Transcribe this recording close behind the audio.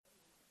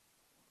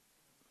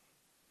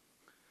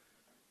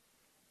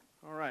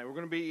All right, we're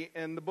going to be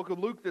in the book of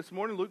Luke this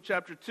morning, Luke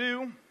chapter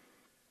 2,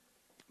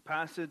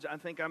 passage I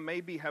think I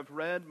maybe have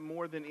read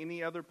more than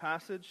any other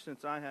passage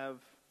since I have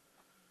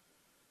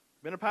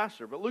been a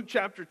pastor. But Luke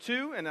chapter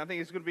 2, and I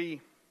think it's going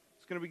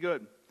to be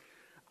good.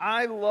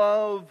 I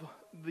love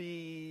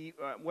the,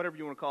 whatever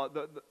you want to call it,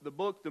 the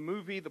book, the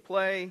movie, the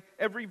play,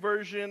 every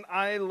version.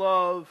 I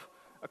love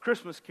A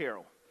Christmas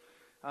Carol.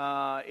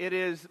 It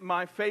is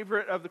my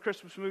favorite of the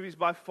Christmas movies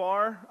by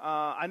far.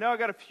 I know I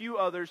got a few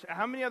others.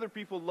 How many other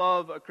people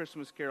love A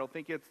Christmas Carol?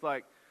 Think it's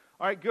like,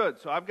 all right, good.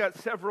 So I've got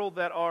several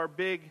that are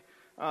big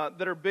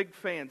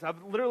fans.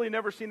 I've literally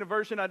never seen a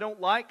version I don't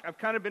like. I've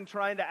kind of been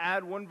trying to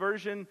add one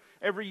version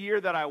every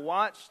year that I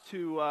watch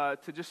to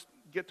just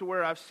get to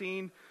where I've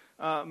seen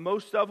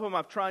most of them.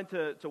 I've tried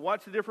to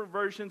watch the different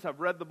versions. I've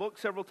read the book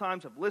several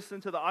times. I've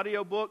listened to the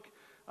audiobook.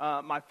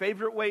 My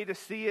favorite way to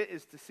see it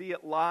is to see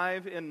it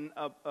live in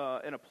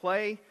a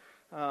play.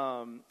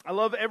 I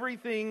love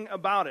everything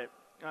about it.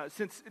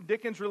 Since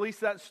Dickens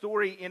released that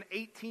story in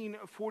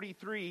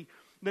 1843,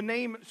 the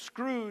name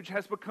Scrooge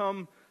has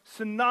become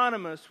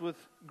synonymous with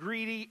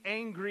greedy,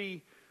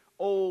 angry,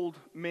 old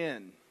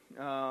men.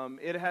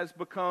 It has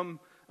become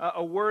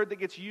a word that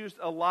gets used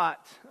a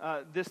lot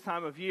this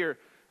time of year.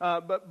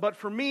 But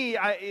for me,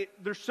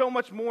 there's so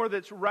much more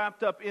that's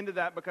wrapped up into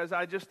that because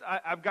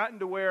I've gotten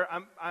to where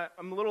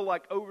I'm a little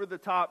like over the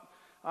top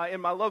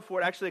in my love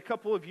for it. Actually, a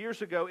couple of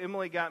years ago,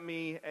 Emily got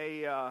me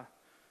a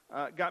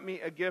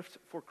gift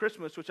for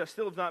Christmas, which I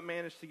still have not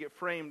managed to get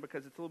framed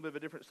because it's a little bit of a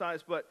different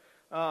size. But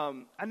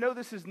I know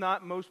this is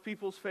not most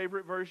people's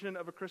favorite version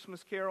of A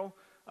Christmas Carol,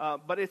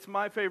 but it's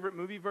my favorite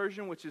movie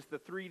version, which is the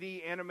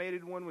 3D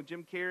animated one with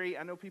Jim Carrey.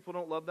 I know people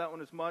don't love that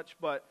one as much,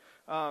 but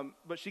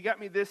she got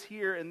me this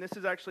here, and this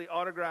is actually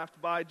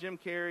autographed by Jim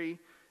Carrey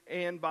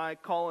and by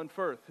Colin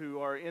Firth, who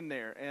are in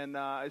there. And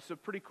it's a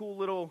pretty cool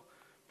little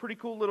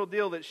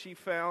deal that she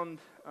found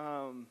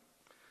online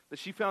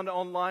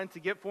to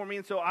get for me.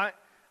 And so I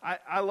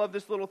love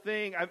this little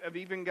thing. I've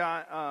even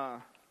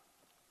got.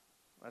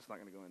 That's not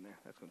going to go in there.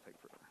 That's going to take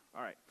forever.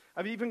 All right.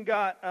 I've even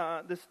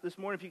got, this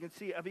morning, if you can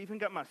see, I've even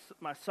got my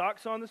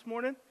socks on this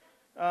morning.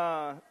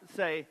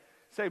 Say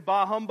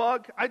bah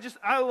humbug.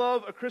 I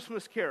love A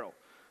Christmas Carol.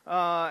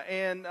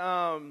 And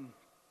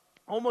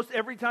almost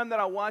every time that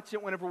I watch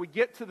it, whenever we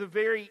get to the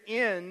very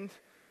end,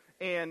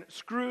 and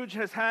Scrooge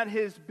has had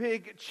his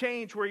big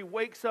change where he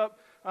wakes up,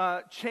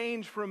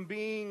 changed from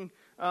being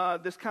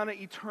this kind of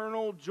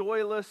eternal,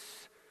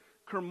 joyless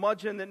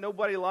curmudgeon that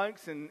nobody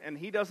likes, and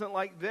he doesn't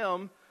like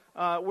them,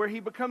 where he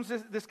becomes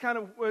this kind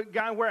of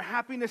guy where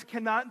happiness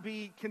cannot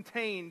be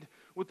contained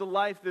with the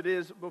life that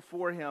is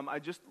before him.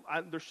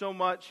 There's so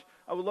much.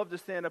 I would love to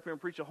stand up here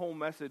and preach a whole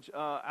message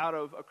out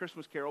of A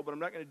Christmas Carol, but I'm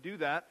not going to do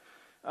that.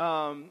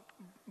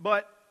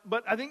 But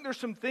I think there's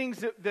some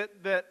things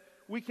that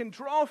we can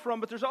draw from,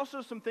 but there's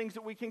also some things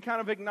that we can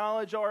kind of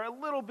acknowledge are a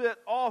little bit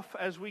off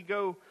as we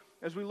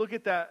look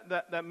at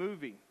that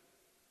movie.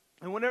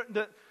 And whenever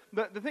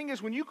the thing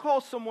is, when you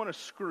call someone a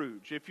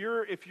Scrooge, if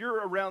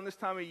you're around this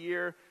time of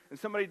year and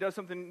somebody does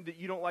something that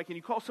you don't like and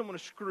you call someone a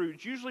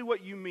Scrooge, usually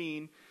what you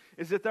mean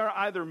is that they're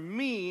either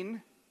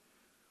mean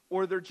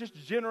or they're just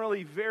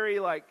generally very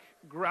like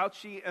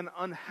grouchy and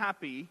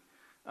unhappy,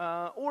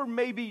 or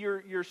maybe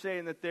you're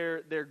saying that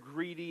they're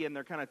greedy and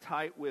they're kind of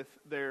tight with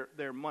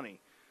their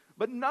money.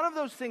 But none of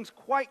those things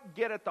quite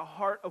get at the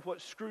heart of what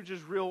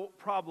Scrooge's real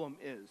problem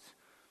is.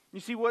 You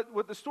see,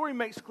 what the story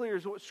makes clear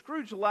is what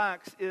Scrooge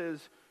lacks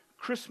is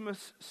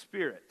Christmas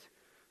spirit.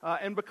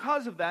 And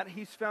because of that,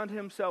 he's found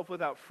himself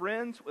without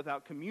friends,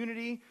 without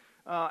community,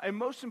 and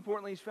most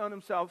importantly, he's found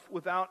himself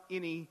without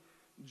any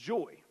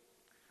joy.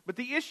 But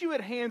the issue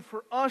at hand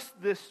for us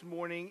this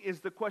morning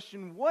is the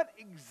question, what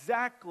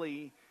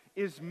exactly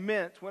is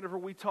meant whenever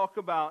we talk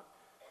about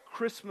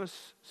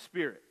Christmas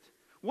spirit?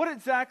 What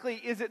exactly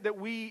is it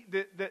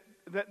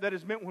that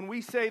is meant when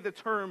we say the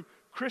term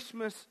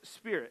Christmas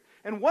spirit?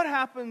 And what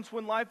happens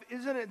when life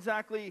isn't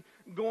exactly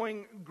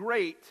going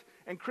great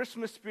and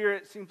Christmas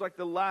spirit seems like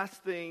the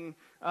last thing,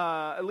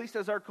 at least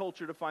as our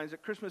culture defines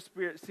it, Christmas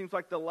spirit seems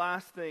like the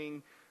last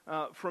thing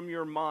from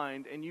your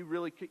mind, and you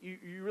really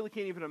can't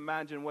even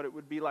imagine what it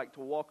would be like to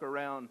walk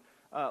around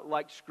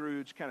like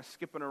Scrooge, kind of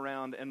skipping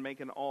around and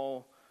making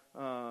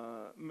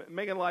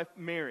life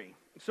merry.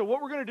 So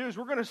what we're going to do is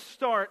we're going to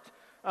start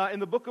in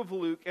the book of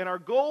Luke, and our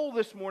goal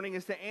this morning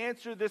is to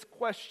answer this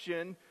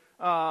question,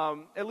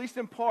 at least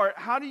in part.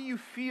 How do you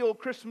feel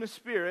Christmas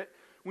spirit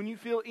when you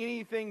feel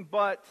anything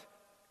but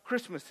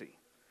Christmassy?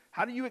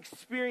 How do you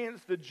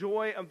experience the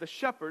joy of the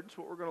shepherds,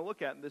 what we're going to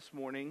look at this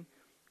morning,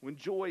 when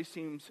joy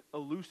seems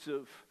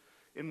elusive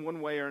in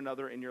one way or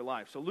another in your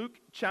life? So Luke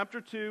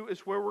chapter 2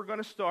 is where we're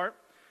going to start.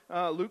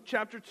 Luke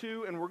chapter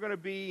 2, and we're going to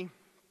be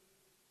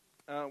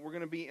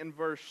in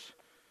verse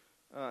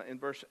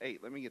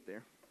 8. Let me get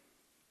there.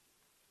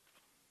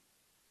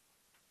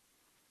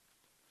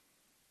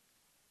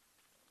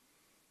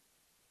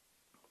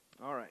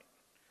 All right.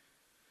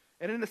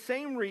 And in the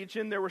same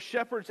region, there were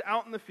shepherds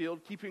out in the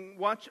field, keeping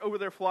watch over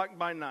their flock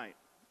by night.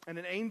 And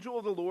an angel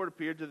of the Lord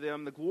appeared to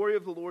them. The glory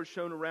of the Lord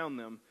shone around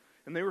them,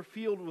 and they were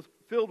filled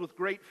with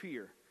great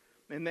fear.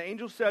 And the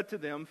angel said to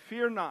them,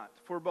 "Fear not,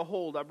 for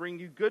behold, I bring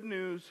you good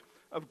news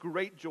of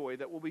great joy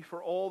that will be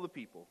for all the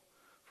people.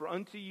 For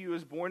unto you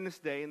is born this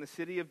day in the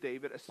city of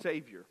David a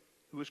Savior,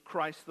 who is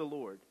Christ the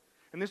Lord.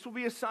 And this will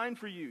be a sign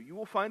for you. You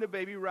will find a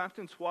baby wrapped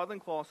in swaddling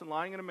cloths and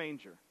lying in a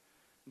manger."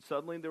 And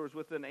suddenly there was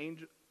with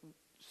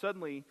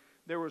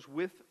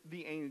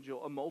the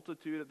angel a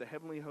multitude of the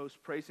heavenly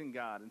host praising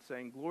God and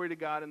saying, "Glory to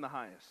God in the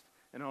highest,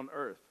 and on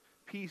earth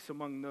peace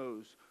among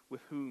those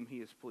with whom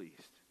he is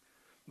pleased."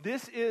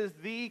 This is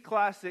the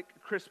classic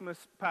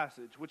Christmas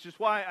passage, which is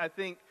why I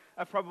think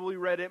I've probably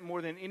read it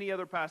more than any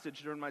other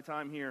passage during my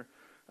time here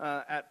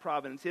at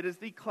Providence. It is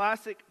the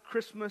classic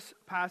Christmas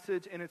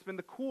passage, and it's been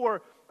the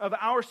core of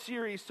our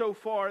series so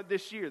far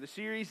this year. The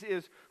series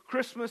is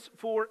Christmas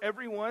for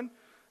Everyone,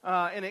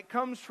 and it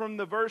comes from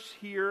the verse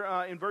here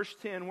in verse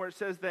 10 where it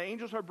says, "The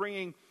angels are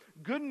bringing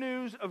good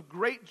news of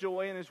great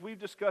joy," and as we've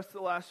discussed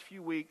the last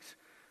few weeks,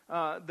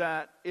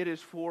 that it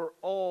is for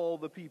all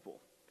the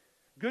people.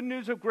 Good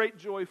news of great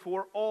joy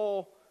for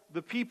all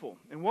the people.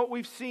 And what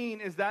we've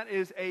seen is that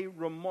is a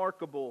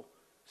remarkable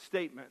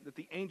statement, that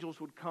the angels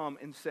would come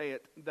and say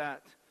it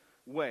that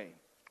way.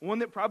 One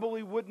that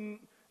probably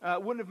wouldn't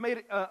have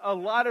made a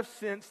lot of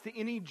sense to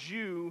any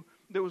Jew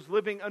that was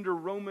living under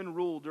Roman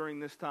rule during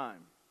this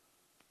time.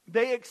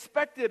 They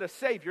expected a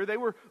Savior. They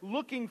were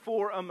looking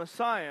for a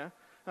Messiah.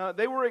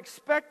 They were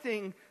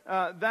expecting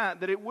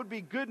that it would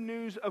be good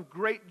news of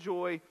great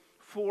joy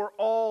for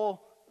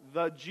all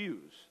the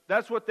Jews.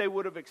 That's what they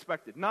would have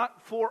expected.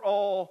 Not for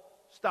all,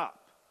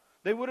 stop.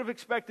 They would have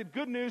expected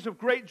good news of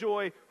great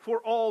joy for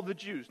all the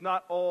Jews,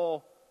 not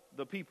all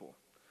the people.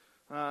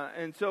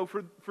 And so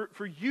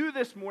for you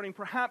this morning,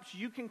 perhaps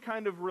you can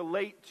kind of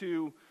relate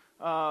to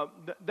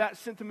that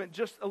sentiment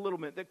just a little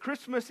bit. That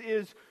Christmas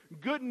is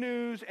good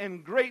news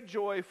and great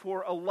joy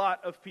for a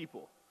lot of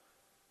people.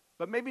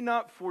 But maybe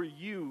not for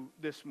you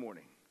this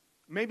morning.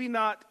 Maybe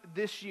not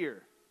this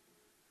year.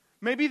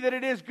 Maybe that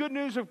it is good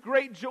news of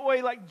great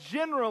joy, like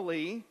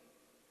generally.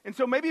 And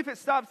so maybe if it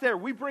stops there,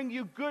 we bring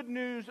you good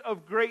news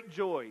of great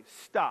joy.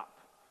 Stop.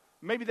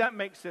 Maybe that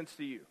makes sense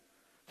to you.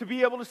 To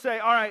be able to say,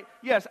 all right,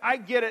 yes, I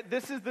get it.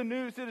 This is the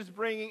news that is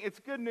bringing. It's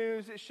good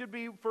news. It should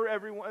be for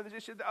everyone.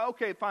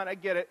 Okay, fine, I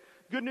get it.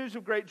 Good news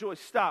of great joy.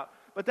 Stop.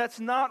 But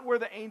that's not where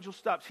the angel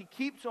stops. He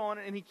keeps on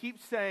and he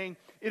keeps saying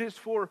it is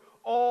for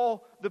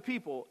all the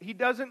people. He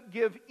doesn't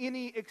give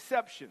any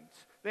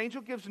exceptions. The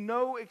angel gives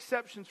no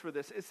exceptions for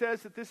this. It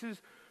says that this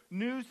is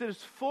news that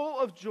is full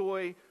of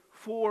joy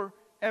for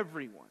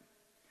everyone.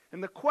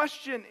 And the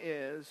question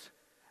is,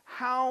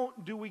 how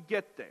do we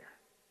get there?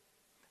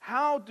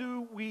 How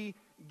do we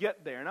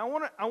get there? And I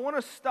want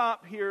to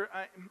stop here.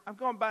 I've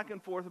gone back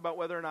and forth about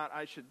whether or not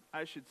I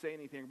should say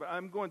anything, but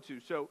I'm going to.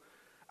 So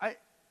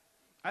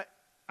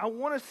I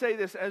want to say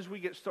this as we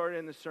get started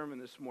in the sermon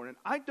this morning.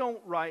 I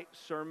don't write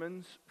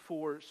sermons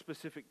for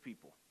specific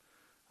people.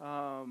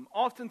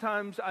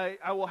 Oftentimes,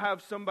 I will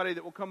have somebody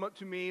that will come up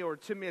to me or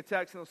send me a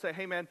text and they'll say,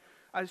 "Hey man,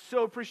 I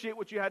so appreciate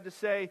what you had to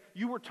say.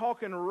 You were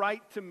talking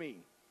right to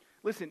me."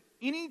 Listen,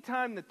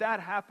 anytime that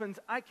happens,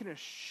 I can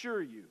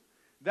assure you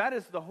that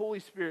is the Holy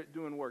Spirit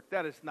doing work.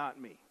 That is not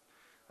me.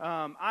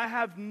 I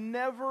have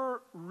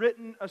never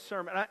written a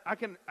sermon. I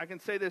can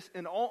say this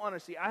in all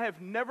honesty. I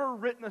have never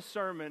written a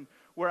sermon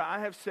where I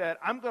have said,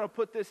 I'm going to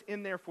put this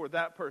in there for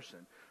that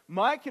person.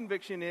 My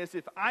conviction is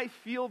if I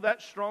feel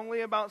that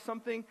strongly about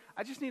something,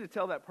 I just need to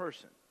tell that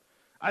person.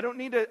 I don't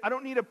need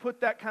to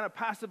put that kind of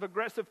passive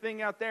aggressive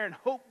thing out there and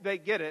hope they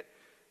get it,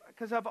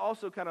 because I've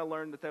also kind of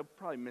learned that they'll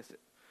probably miss it.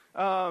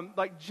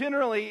 Like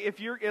generally, if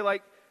you're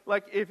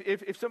like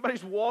if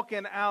somebody's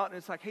walking out and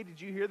it's like, "Hey,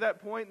 did you hear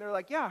that point?" And they're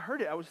like, "Yeah, I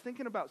heard it. I was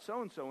thinking about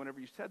so and so whenever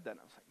you said that." And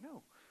I was like,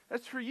 "No,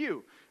 that's for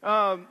you."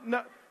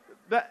 No,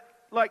 that.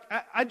 Like,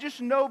 I just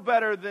know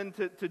better than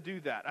to do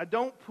that. I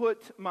don't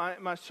put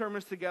my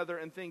sermons together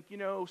and think,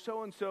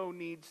 so-and-so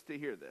needs to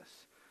hear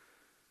this.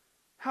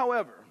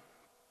 However,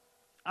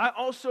 I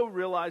also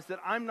realize that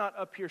I'm not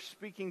up here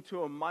speaking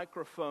to a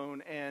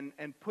microphone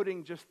and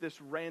putting just this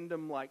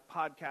random,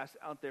 podcast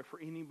out there for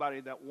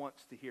anybody that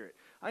wants to hear it.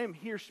 I am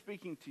here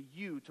speaking to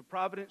you, to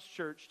Providence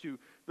Church, to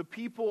the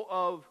people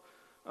of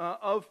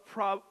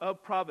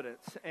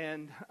Providence.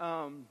 And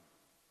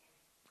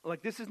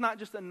this is not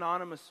just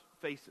anonymous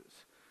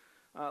faces.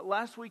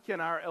 Last week in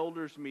our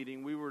elders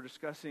meeting, we were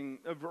discussing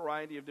a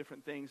variety of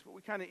different things, but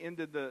we kind of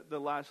ended the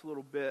last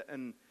little bit,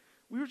 and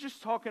we were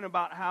just talking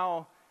about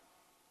how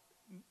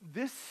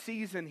this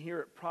season here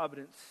at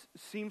Providence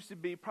seems to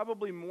be,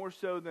 probably more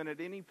so than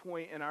at any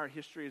point in our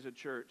history as a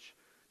church,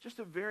 just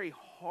a very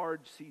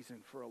hard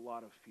season for a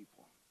lot of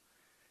people.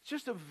 It's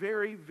just a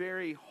very,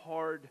 very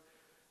hard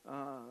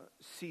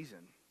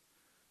season.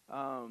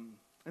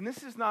 And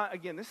this is not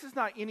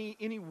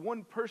any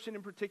one person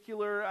in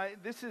particular.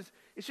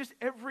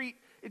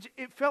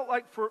 It felt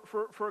like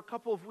for a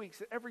couple of weeks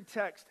that every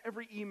text,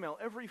 every email,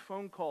 every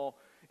phone call,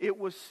 it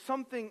was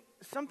something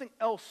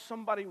else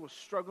somebody was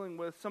struggling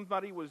with,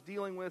 somebody was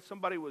dealing with,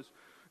 somebody was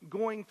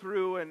going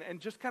through and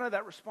just kind of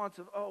that response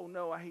of, oh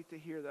no, I hate to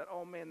hear that.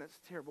 Oh man, that's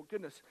terrible.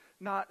 Goodness,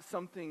 not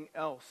something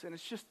else. And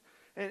it's just,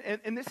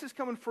 and this is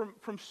coming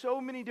from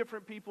so many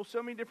different people,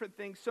 so many different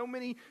things, so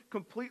many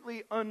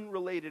completely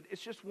unrelated.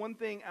 It's just one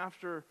thing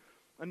after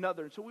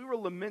another. And so we were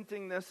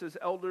lamenting this as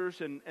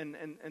elders and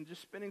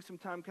just spending some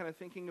time kind of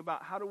thinking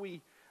about how do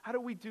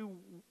we do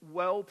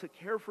well to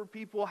care for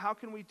people? How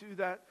can we do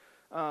that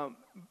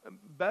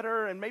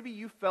better? And maybe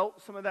you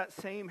felt some of that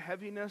same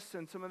heaviness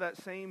and some of that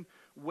same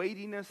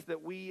weightiness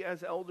that we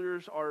as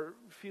elders are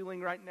feeling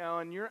right now.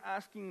 And you're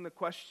asking the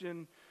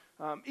question,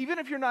 even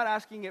if you're not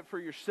asking it for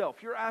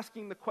yourself, you're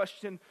asking the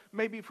question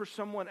maybe for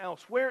someone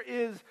else. Where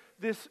is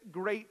this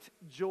great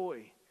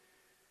joy?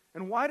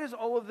 And why does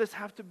all of this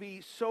have to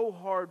be so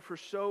hard for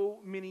so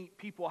many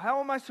people? How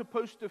am I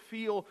supposed to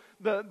feel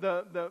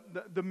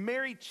the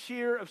merry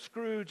cheer of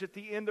Scrooge at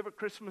the end of A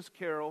Christmas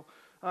Carol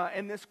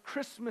and this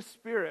Christmas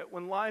spirit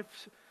when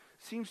life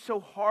seems so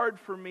hard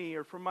for me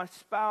or for my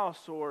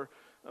spouse or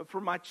for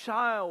my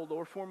child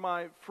or for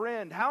my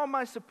friend? How am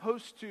I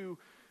supposed to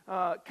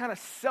kind of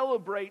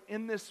celebrate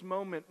in this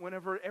moment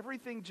whenever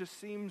everything just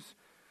seems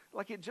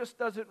like it just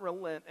doesn't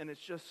relent and it's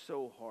just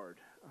so hard?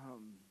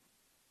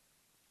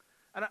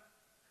 And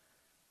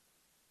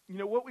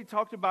what we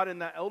talked about in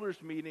that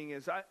elders meeting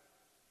is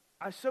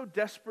I so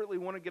desperately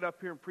want to get up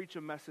here and preach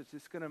a message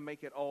that's going to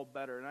make it all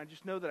better. And I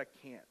just know that I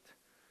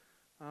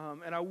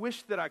can't. And I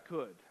wish that I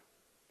could.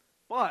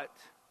 But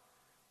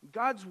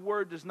God's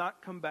word does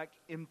not come back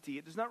empty.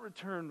 It does not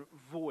return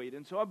void.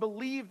 And so I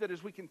believe that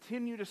as we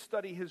continue to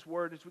study his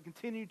word, as we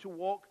continue to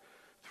walk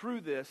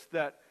through this,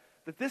 that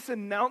this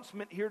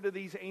announcement here to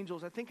these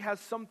angels, I think, has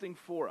something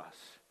for us.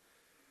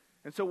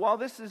 And so while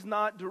this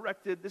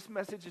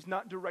message is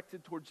not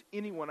directed towards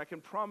anyone, I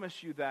can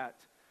promise you that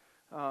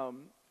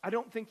I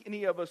don't think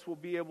any of us will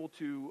be able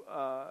to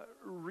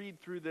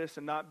read through this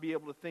and not be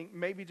able to think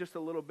maybe just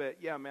a little bit,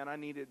 yeah, man, I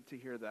needed to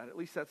hear that. At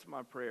least that's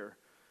my prayer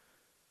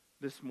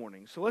this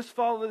morning. So let's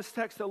follow this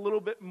text a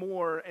little bit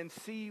more and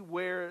see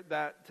where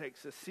that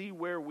takes us, see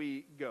where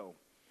we go.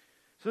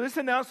 So this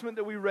announcement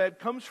that we read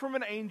comes from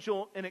an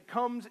angel, and it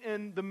comes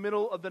in the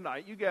middle of the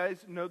night. You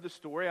guys know the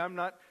story. I'm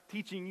not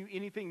teaching you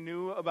anything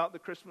new about the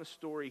Christmas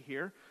story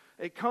here.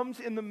 It comes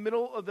in the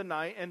middle of the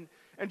night, and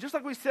just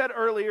like we said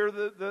earlier,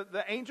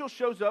 the angel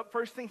shows up.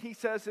 First thing he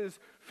says is,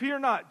 fear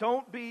not,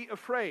 don't be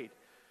afraid.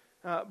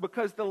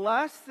 Because the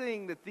last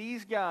thing that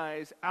these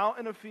guys out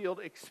in a field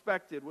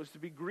expected was to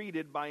be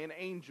greeted by an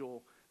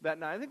angel that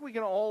night. I think we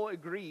can all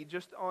agree,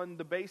 just on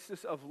the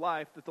basis of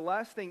life, that the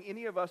last thing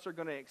any of us are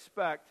going to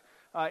expect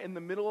in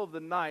the middle of the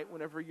night,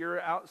 whenever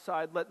you're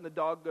outside letting the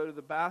dog go to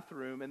the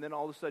bathroom, and then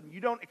all of a sudden you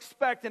don't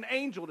expect an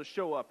angel to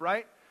show up,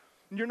 right?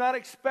 You're not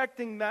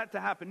expecting that to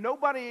happen.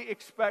 Nobody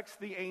expects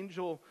the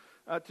angel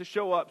to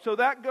show up. So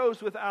that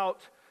goes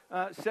without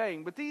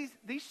saying. But these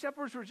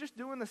shepherds were just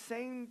doing the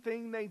same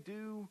thing they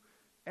do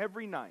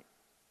every night.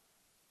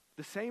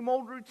 The same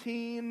old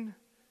routine,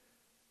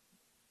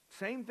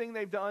 same thing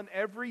they've done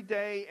every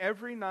day,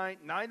 every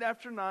night, night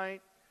after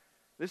night.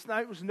 This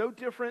night was no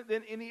different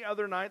than any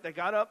other night. They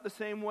got up the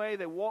same way.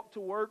 They walked to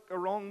work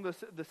along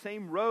the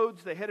same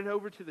roads. They headed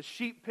over to the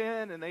sheep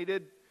pen, and they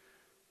did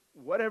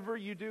whatever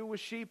you do with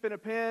sheep in a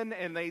pen,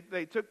 and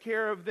they took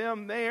care of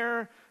them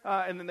there.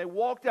 And then they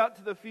walked out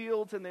to the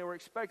fields, and they were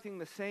expecting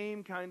the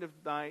same kind of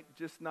night,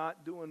 just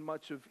not doing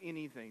much of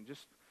anything,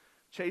 just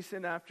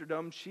chasing after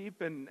dumb sheep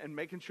and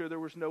making sure there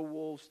was no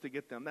wolves to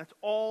get them. That's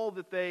all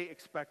that they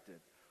expected.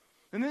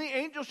 And then the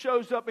angel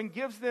shows up and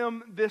gives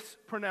them this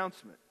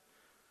pronouncement.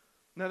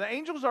 Now, the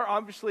angels are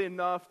obviously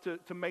enough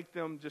to make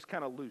them just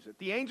kind of lose it.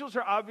 The angels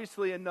are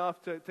obviously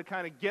enough to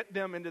kind of get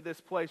them into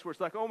this place where it's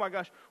like, oh my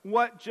gosh,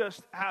 what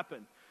just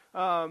happened?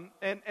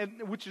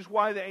 And which is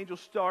why the angel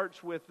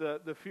starts with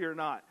the fear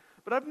not.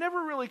 But I've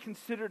never really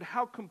considered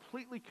how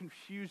completely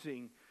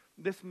confusing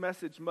this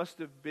message must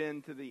have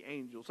been to the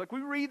angels. Like,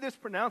 we read this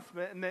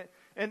pronouncement,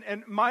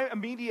 and my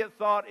immediate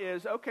thought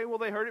is, okay, well,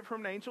 they heard it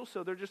from an angel,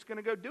 so they're just going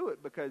to go do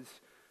it because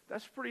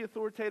that's a pretty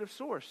authoritative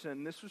source,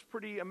 and this was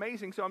pretty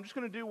amazing, so I'm just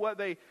going to do what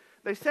they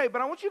say.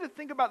 But I want you to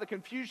think about the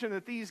confusion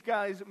that these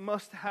guys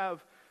must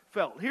have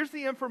felt. Here's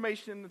the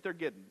information that they're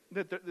getting,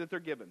 that they're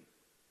given.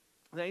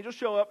 The angels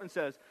show up and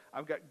says,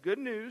 I've got good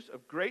news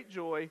of great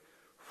joy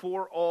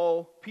for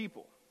all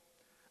people.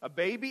 A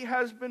baby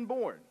has been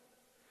born.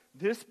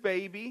 This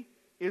baby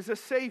is a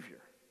Savior.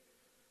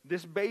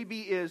 This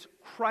baby is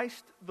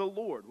Christ the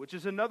Lord, which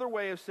is another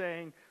way of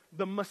saying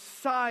the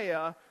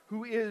Messiah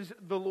who is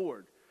the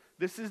Lord.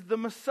 This is the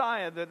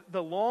Messiah,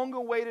 the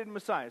long-awaited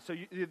Messiah. So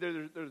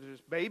there's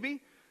this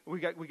baby. We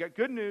got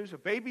good news. A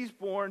baby's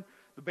born.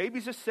 The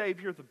baby's a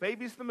Savior. The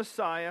baby's the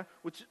Messiah.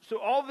 So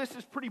all this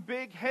is pretty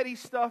big, heady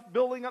stuff,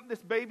 building up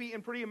this baby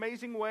in pretty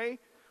amazing ways.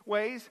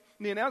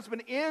 And the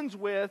announcement ends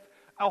with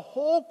a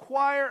whole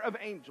choir of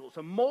angels,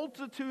 a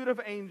multitude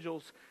of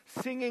angels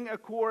singing a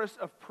chorus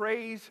of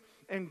praise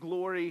and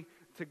glory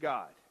to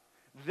God.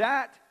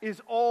 That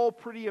is all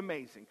pretty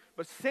amazing.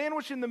 But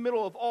sandwiched in the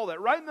middle of all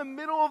that, right in the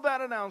middle of that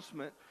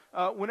announcement,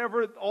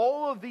 whenever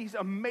all of these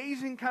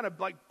amazing kind of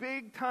like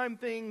big time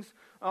things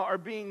are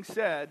being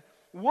said,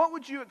 what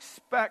would you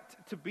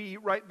expect to be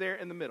right there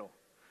in the middle?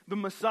 The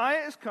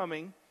Messiah is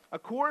coming. A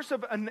chorus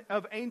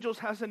of angels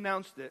has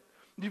announced it.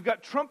 You've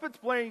got trumpets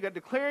blaring. You've got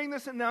declaring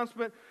this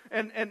announcement.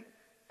 And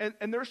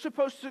they're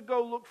supposed to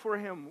go look for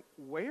him.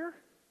 Where?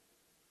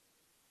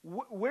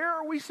 Where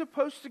are we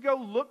supposed to go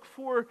look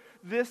for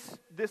this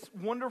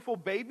wonderful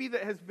baby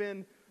that has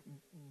been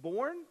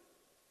born?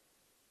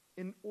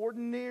 In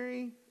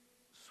ordinary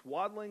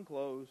swaddling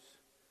clothes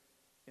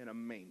in a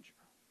manger.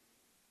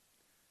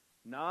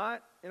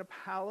 Not in a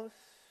palace,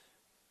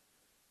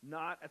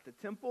 not at the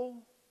temple,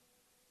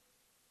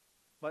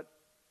 but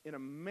in a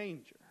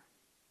manger.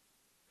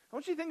 I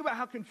want you to think about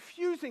how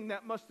confusing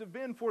that must have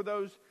been for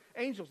those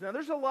angels. Now,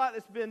 there's a lot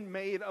that's been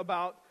made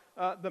about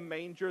the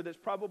manger that's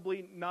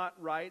probably not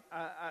right.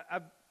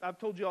 I've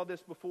told you all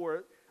this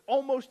before.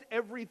 Almost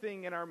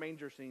everything in our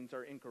manger scenes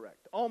are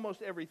incorrect.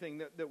 Almost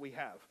everything that we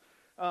have.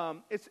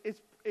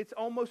 It's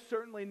almost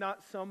certainly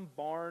not some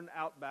barn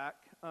out back.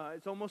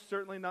 It's almost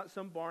certainly not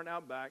some barn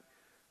out back.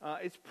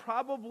 It's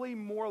probably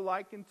more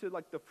likened to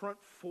like the front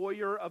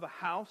foyer of a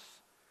house.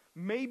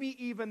 Maybe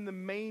even the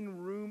main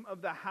room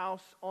of the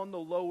house on the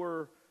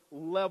lower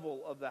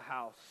level of the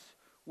house,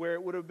 where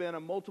it would have been a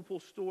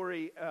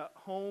multiple-story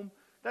home.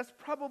 That's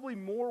probably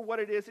more what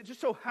it is. It just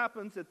so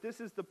happens that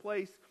this is the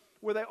place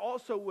where they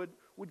also would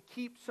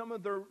keep some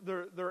of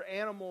their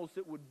animals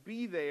that would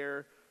be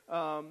there,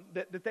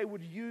 that they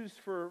would use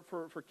for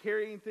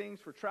carrying things,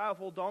 for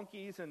travel,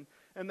 donkeys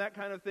and that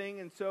kind of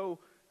thing. And so,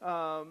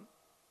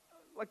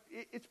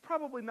 it's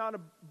probably not a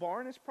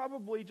barn. It's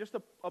probably just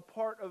a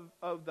part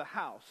of the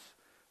house.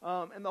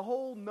 And the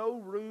whole no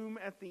room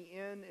at the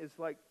inn is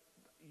like,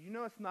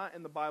 it's not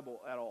in the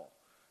Bible at all.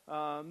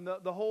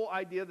 The whole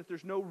idea that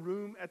there's no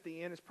room at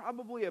the inn is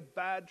probably a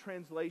bad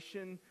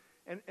translation.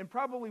 And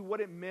probably what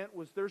it meant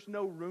was there's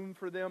no room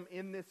for them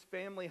in this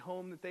family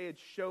home that they had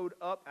showed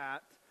up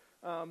at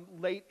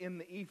late in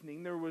the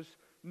evening. There was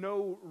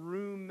no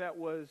room that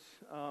was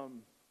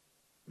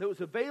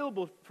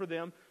available for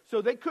them,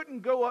 so they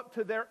couldn't go up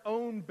to their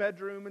own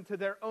bedroom and to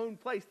their own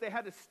place. They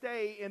had to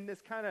stay in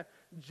this kind of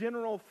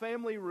general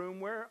family room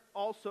where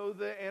also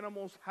the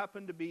animals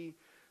happened to be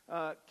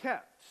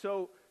kept.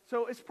 So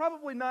it's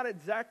probably not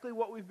exactly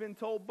what we've been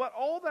told, but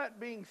all that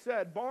being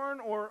said, barn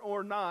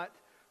or not,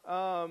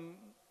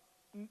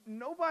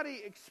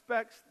 nobody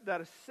expects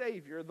that a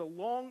Savior, the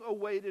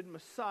long-awaited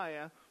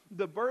Messiah,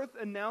 the birth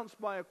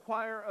announced by a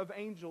choir of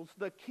angels,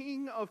 the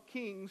King of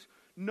Kings,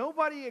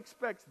 nobody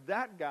expects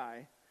that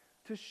guy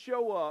to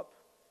show up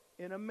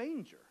in a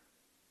manger.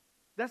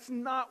 That's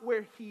not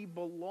where he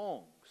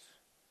belongs.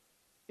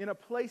 In a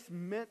place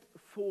meant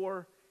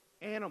for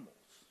animals.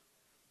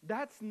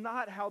 That's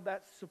not how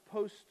that's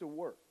supposed to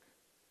work.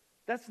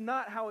 That's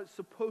not how it's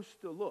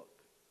supposed to look.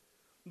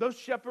 Those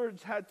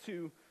shepherds had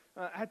to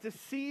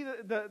see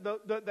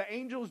the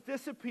angels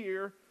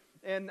disappear,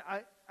 and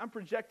I'm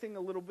projecting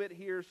a little bit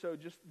here, so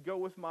just go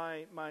with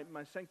my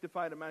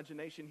sanctified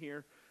imagination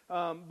here.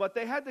 But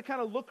they had to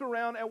kind of look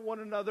around at one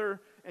another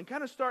and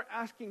kind of start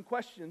asking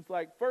questions.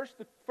 Like,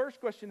 the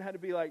first question had to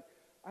be like,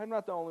 I'm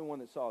not the only one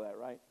that saw that,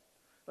 right?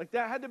 Like,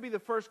 that had to be the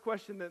first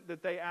question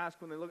that they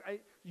asked when they look.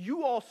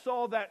 You all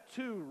saw that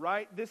too,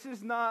 right? This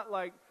is not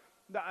like,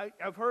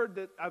 I've heard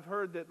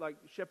that like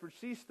shepherds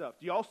see stuff.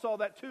 You all saw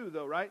that too,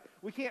 though, right?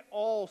 We can't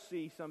all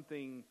see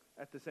something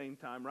at the same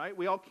time, right?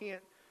 We all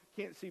can't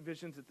see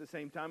visions at the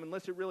same time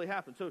unless it really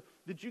happens. So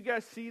did you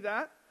guys see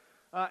that?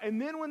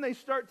 And then when they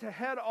start to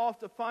head off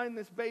to find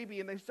this baby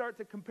and they start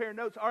to compare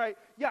notes, all right,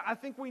 yeah, I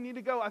think we need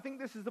to go. I think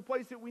this is the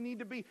place that we need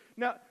to be.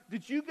 Now,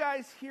 did you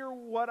guys hear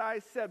what I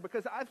said?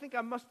 Because I think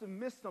I must have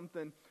missed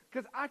something,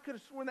 because I could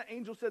have sworn the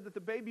angel said that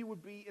the baby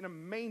would be in a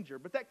manger,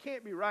 but that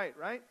can't be right?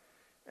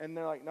 And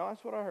they're like, no,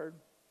 that's what I heard.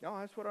 No,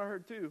 that's what I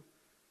heard too.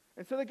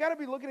 And so they got to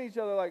be looking at each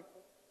other like,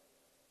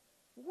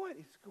 what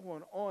is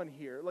going on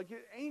here? Like,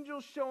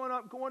 angels showing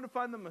up, going to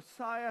find the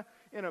Messiah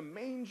in a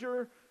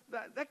manger.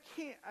 That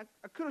can't,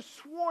 I could have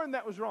sworn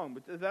that was wrong,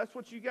 but if that's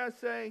what you guys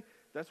say,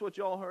 that's what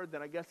y'all heard,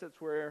 then I guess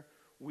that's where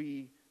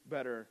we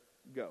better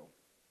go.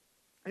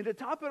 And to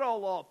top it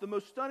all off, the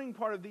most stunning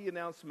part of the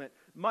announcement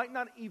might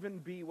not even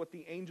be what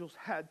the angels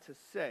had to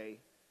say,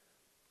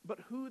 but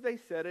who they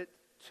said it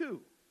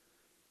to.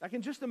 I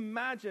can just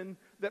imagine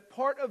that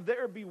part of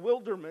their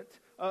bewilderment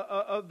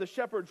of the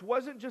shepherds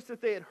wasn't just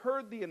that they had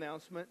heard the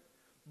announcement,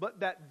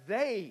 but that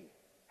they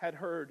had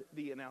heard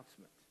the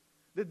announcement.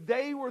 That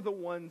they were the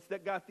ones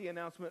that got the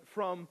announcement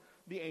from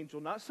the angel.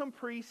 Not some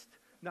priest,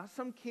 not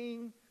some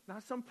king,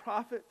 not some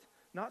prophet,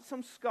 not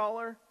some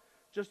scholar.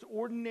 Just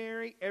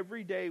ordinary,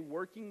 everyday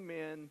working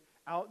men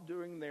out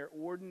doing their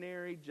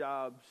ordinary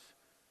jobs.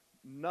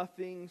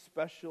 Nothing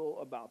special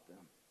about them.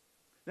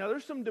 Now,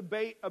 there's some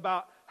debate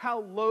about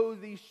how low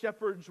these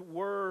shepherds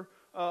were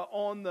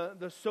on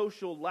the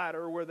social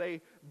ladder. Were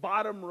they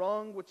bottom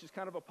rung, which is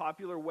kind of a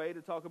popular way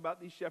to talk about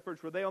these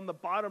shepherds? Were they on the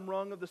bottom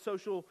rung of the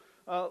social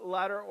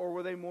ladder, or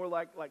were they more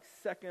like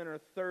second or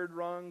third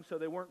rung? So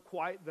they weren't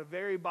quite the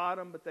very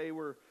bottom, but they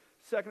were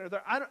second or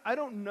third. I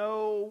don't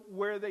know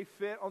where they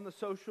fit on the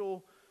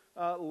social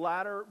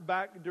ladder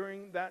back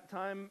during that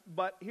time,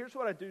 but here's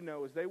what I do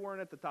know is they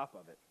weren't at the top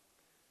of it.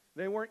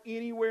 They weren't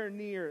anywhere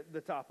near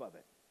the top of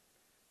it.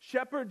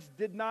 Shepherds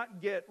did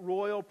not get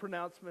royal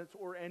pronouncements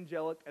or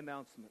angelic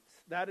announcements.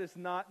 That is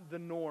not the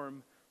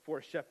norm for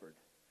a shepherd.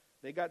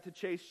 They got to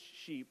chase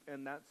sheep,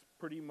 and that's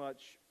pretty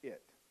much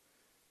it.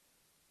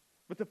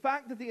 But the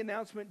fact that the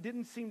announcement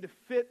didn't seem to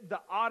fit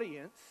the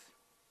audience,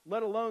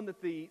 let alone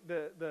that the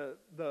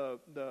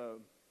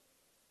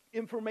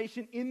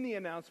information in the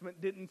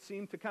announcement didn't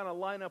seem to kind of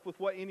line up with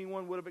what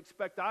anyone would have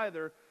expected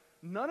either,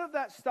 none of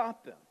that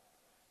stopped them.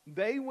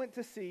 They went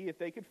to see if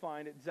they could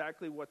find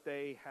exactly what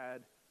they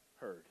had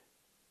heard.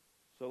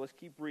 So let's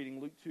keep reading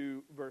Luke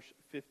 2, verse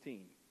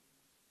 15.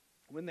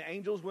 When the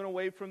angels went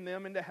away from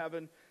them into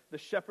heaven, the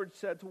shepherds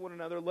said to one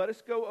another, "Let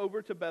us go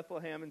over to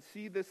Bethlehem and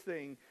see this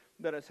thing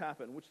that has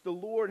happened, which the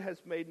Lord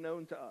has made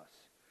known to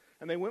us."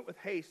 And they went with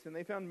haste, and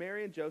they found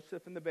Mary and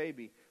Joseph and the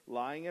baby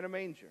lying in a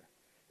manger.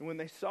 And when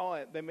they saw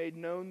it, they made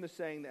known the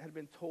saying that had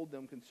been told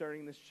them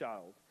concerning this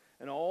child.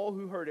 And all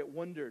who heard it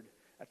wondered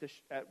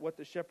at what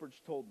the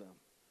shepherds told them.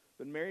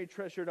 But Mary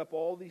treasured up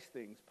all these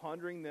things,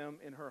 pondering them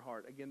in her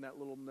heart. Again, that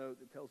little note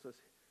that tells us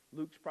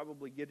Luke's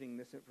probably getting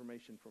this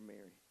information from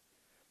Mary.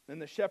 Then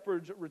the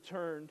shepherds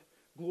returned,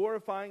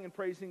 glorifying and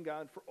praising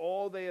God for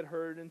all they had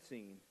heard and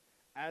seen,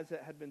 as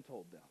it had been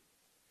told them.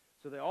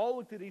 So they all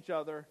looked at each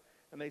other,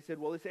 and they said,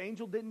 well, this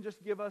angel didn't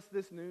just give us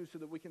this news so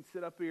that we can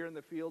sit up here in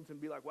the fields and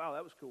be like, wow,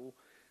 that was cool.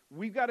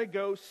 We've got to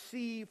go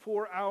see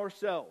for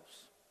ourselves.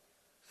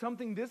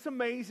 Something this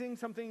amazing,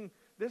 something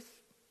this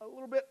a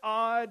little bit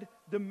odd,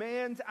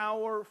 demands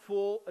our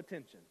full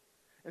attention.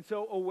 And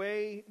so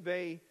away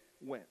they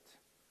went.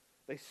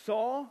 They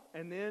saw,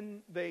 and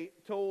then they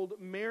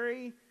told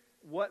Mary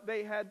what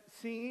they had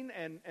seen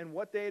and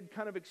what they had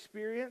kind of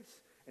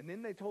experienced, and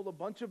then they told a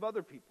bunch of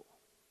other people.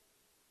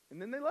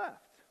 And then they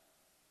left.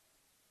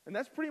 And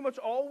that's pretty much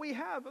all we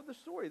have of the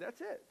story.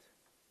 That's it.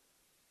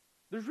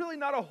 There's really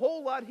not a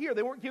whole lot here.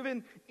 They weren't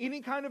given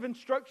any kind of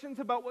instructions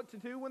about what to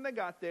do when they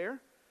got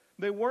there.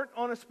 They weren't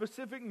on a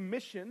specific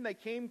mission. They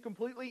came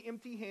completely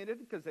empty-handed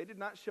because they did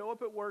not show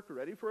up at work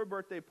ready for a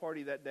birthday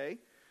party that day.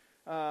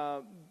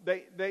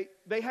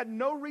 They had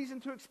no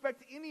reason to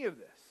expect any of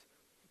this.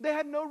 They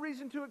had no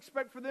reason to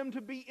expect for them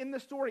to be in the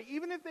story.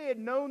 Even if they had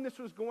known this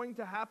was going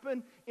to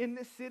happen in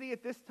this city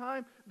at this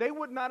time, they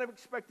would not have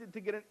expected to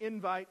get an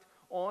invite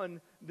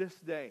on this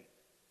day.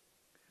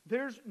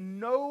 There's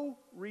no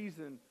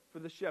reason for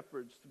the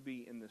shepherds to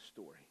be in this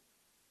story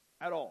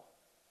at all.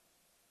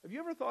 Have you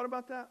ever thought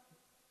about that?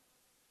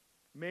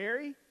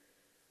 Mary,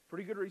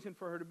 pretty good reason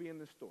for her to be in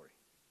this story.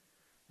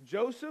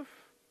 Joseph,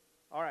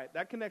 all right,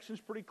 that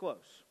connection's pretty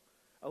close.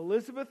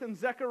 Elizabeth and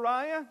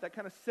Zechariah, that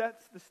kind of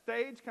sets the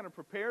stage, kind of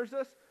prepares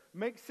us.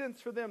 Makes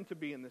sense for them to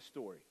be in this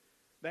story.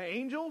 The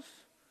angels,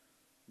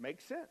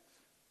 makes sense.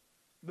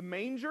 The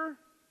manger,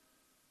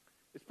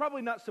 it's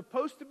probably not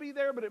supposed to be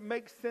there, but it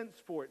makes sense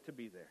for it to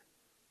be there.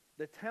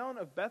 The town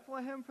of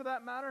Bethlehem, for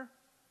that matter,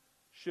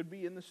 should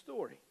be in the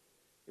story.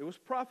 It was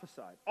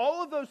prophesied.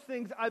 All of those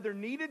things either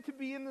needed to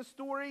be in the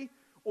story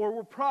or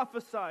were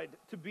prophesied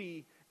to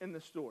be in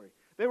the story.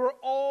 They were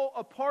all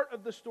a part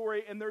of the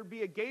story, and there'd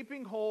be a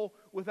gaping hole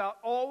without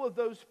all of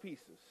those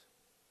pieces.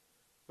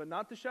 But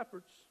not the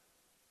shepherds.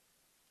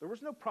 There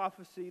was no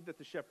prophecy that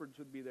the shepherds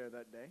would be there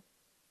that day.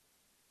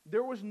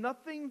 There was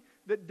nothing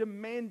that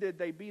demanded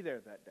they be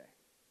there that day.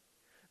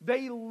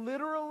 They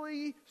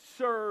literally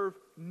serve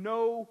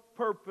no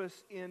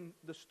purpose in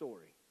the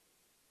story.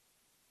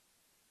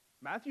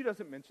 Matthew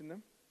doesn't mention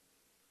them.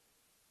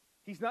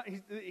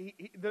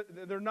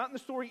 They're not in the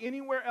story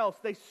anywhere else.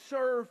 They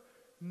serve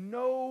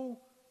no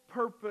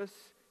purpose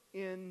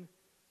in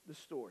the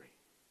story.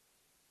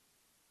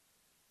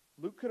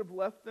 Luke could have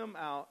left them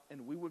out,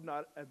 and we would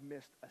not have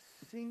missed a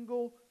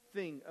single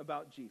thing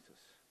about Jesus.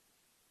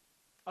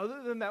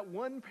 Other than that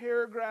one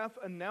paragraph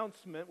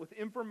announcement with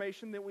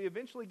information that we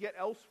eventually get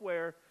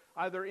elsewhere,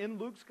 either in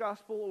Luke's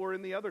gospel or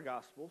in the other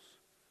gospels,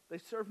 they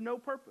serve no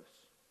purpose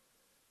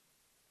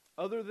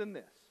other than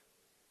this,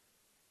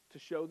 to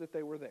show that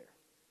they were there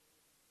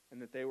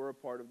and that they were a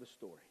part of the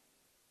story.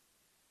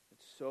 And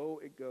so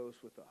it goes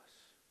with us.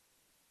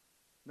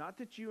 Not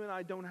that you and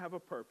I don't have a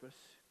purpose.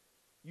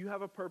 You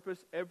have a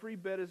purpose every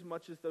bit as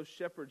much as those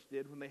shepherds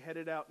did when they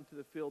headed out into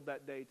the field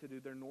that day to do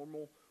their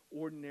normal,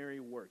 ordinary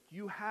work.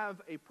 You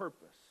have a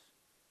purpose.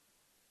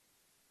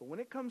 But when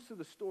it comes to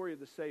the story of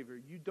the Savior,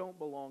 you don't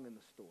belong in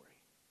the story.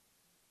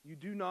 You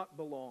do not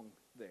belong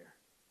there.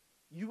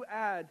 You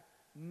add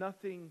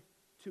nothing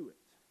to it.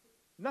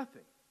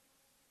 Nothing.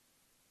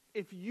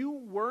 If you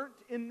weren't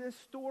in this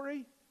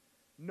story,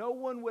 no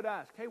one would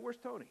ask, hey, where's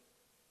Tony?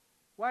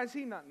 Why is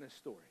he not in this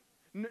story?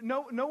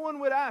 No one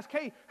would ask,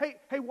 hey,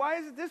 why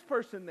isn't this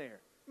person there?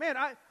 Man,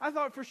 I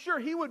thought for sure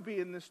he would be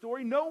in this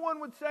story. No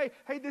one would say,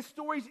 hey, this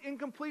story's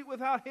incomplete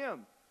without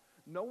him.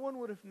 No one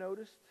would have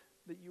noticed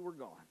that you were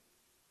gone.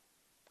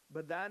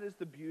 But that is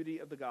the beauty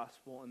of the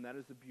gospel, and that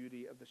is the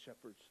beauty of the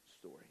shepherd's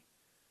story.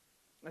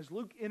 As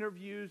Luke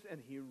interviews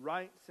and he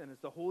writes, and as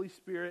the Holy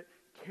Spirit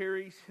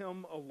carries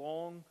him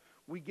along,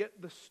 we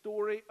get the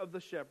story of the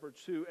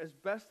shepherds who, as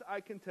best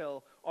I can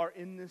tell, are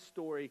in this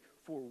story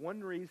for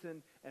one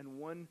reason and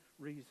one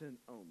reason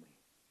only.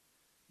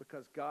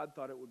 Because God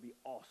thought it would be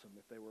awesome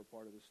if they were a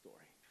part of the story.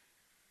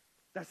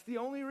 That's the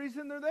only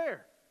reason they're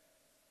there.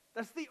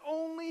 That's the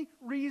only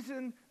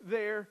reason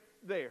they're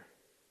there.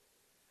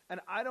 And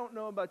I don't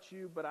know about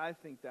you, but I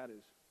think that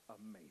is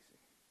amazing.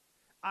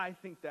 I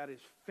think that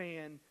is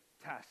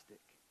fantastic.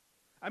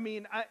 I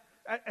mean,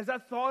 as I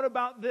thought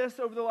about this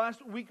over the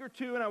last week or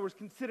two and I was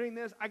considering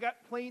this, I got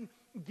plain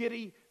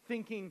giddy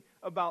thinking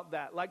about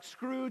that. Like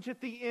Scrooge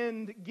at the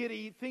end,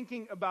 giddy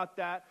thinking about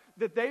that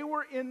they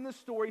were in the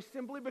story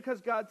simply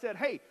because God said,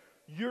 hey,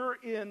 you're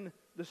in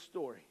the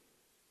story.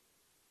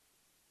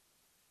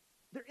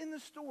 They're in the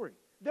story.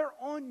 They're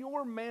on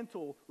your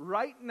mantle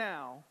right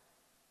now.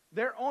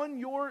 They're on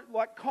your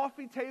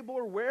coffee table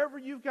or wherever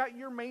you've got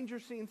your manger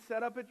scene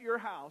set up at your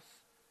house.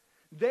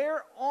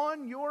 They're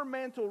on your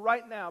mantle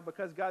right now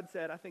because God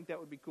said, I think that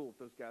would be cool if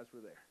those guys were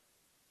there.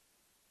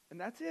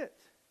 And that's it.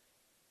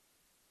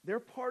 They're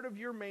part of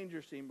your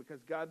manger scene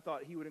because God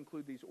thought he would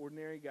include these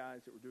ordinary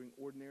guys that were doing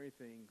ordinary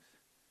things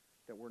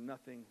that were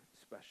nothing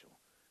special.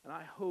 And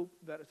I hope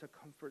that is a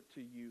comfort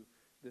to you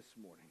this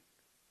morning.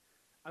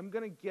 I'm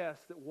going to guess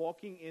that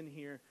walking in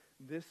here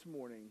this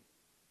morning,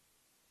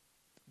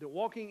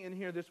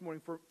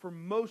 for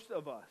most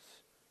of us,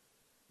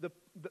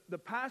 the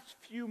past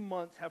few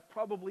months have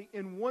probably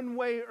in one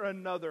way or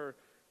another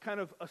kind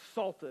of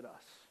assaulted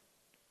us.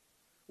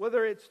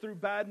 Whether it's through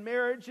bad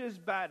marriages,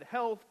 bad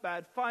health,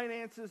 bad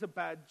finances, a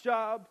bad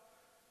job.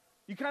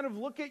 You kind of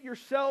look at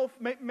yourself,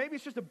 maybe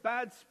it's just a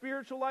bad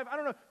spiritual life. I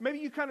don't know. Maybe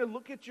you kind of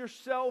look at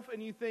yourself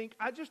and you think,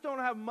 I just don't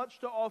have much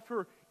to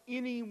offer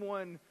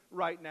anyone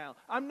right now.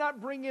 I'm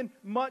not bringing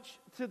much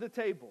to the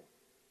table.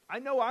 I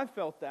know I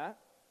felt that.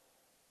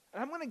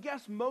 And I'm going to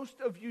guess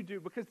most of you do,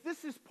 because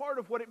this is part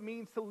of what it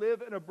means to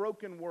live in a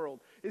broken world,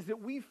 is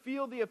that we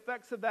feel the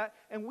effects of that,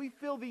 and we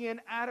feel the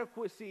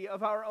inadequacy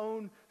of our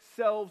own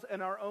selves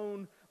and our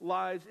own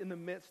lives in the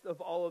midst of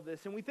all of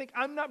this. And we think,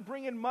 I'm not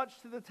bringing much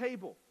to the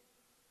table.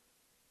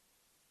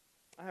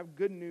 I have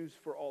good news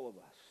for all of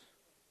us.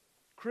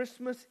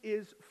 Christmas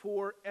is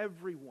for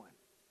everyone,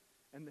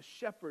 and the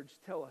shepherds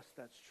tell us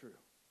that's true.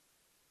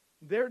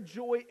 Their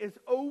joy is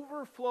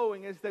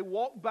overflowing as they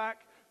walk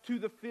back to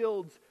the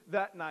fields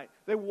that night.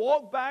 They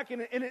walk back,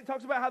 and it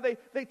talks about how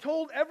they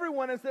told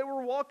everyone as they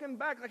were walking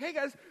back, like, hey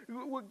guys,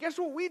 guess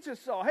what we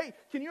just saw? Hey,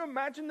 can you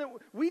imagine that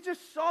we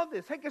just saw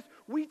this? Hey guys,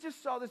 we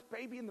just saw this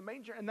baby in the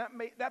manger, and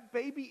that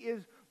baby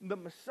is the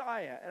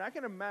Messiah. And I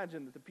can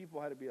imagine that the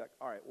people had to be like,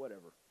 all right,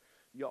 whatever.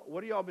 Y'all,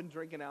 what have y'all been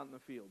drinking out in the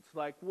fields?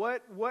 Like,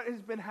 what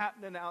has been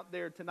happening out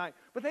there tonight?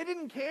 But they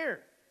didn't care.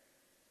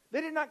 They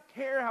did not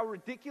care how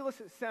ridiculous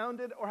it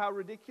sounded or how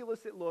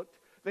ridiculous it looked.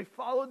 They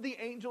followed the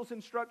angel's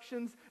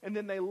instructions, and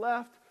then they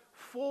left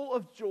full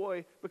of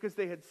joy because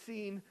they had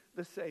seen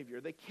the Savior.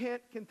 They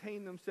can't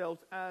contain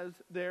themselves as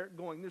they're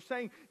going. They're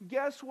saying,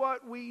 guess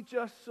what we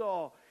just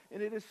saw?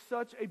 And it is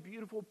such a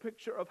beautiful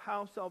picture of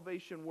how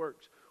salvation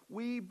works.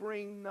 We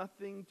bring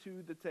nothing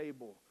to the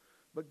table,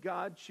 but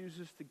God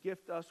chooses to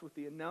gift us with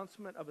the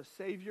announcement of a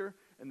Savior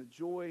and the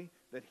joy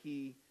that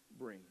He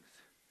brings.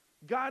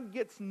 God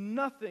gets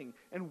nothing,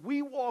 and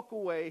we walk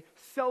away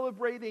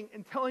celebrating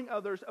and telling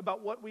others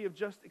about what we have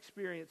just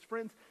experienced.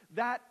 Friends,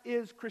 that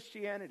is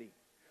Christianity.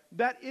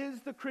 That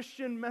is the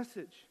Christian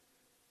message.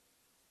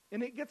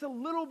 And it gets a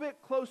little bit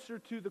closer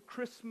to the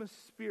Christmas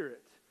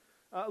spirit.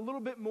 A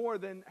little bit more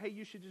than, hey,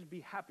 you should just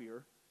be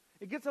happier.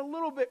 It gets a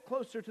little bit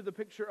closer to the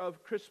picture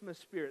of Christmas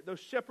spirit.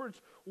 Those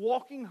shepherds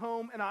walking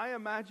home, and I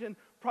imagine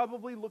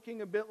probably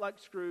looking a bit like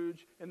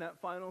Scrooge in that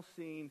final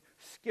scene,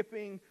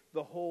 skipping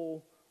the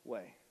whole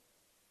way.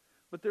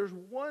 But there's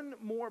one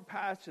more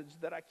passage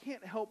that I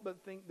can't help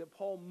but think that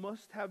Paul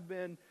must have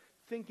been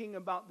thinking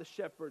about the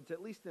shepherds,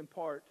 at least in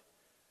part,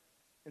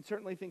 and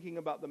certainly thinking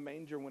about the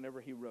manger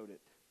whenever he wrote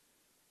it,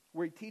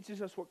 where he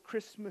teaches us what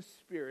Christmas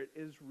spirit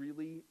is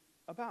really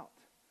about.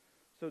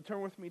 So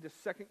turn with me to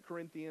 2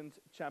 Corinthians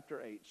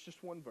chapter 8. It's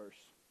just one verse.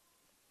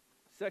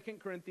 2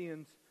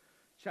 Corinthians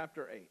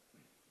chapter 8.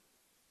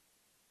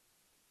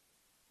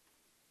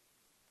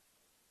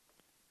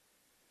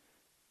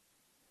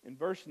 In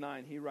verse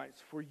 9, he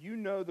writes, "For you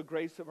know the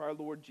grace of our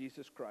Lord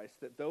Jesus Christ,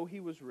 that though he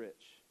was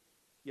rich,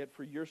 yet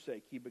for your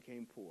sake he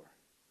became poor,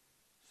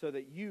 so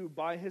that you,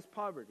 by his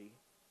poverty,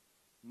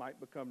 might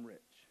become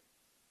rich."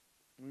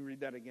 Let me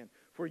read that again.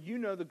 "For you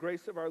know the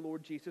grace of our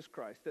Lord Jesus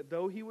Christ, that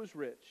though he was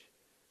rich,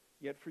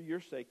 yet for your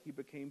sake he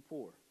became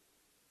poor,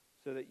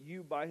 so that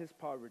you, by his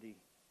poverty,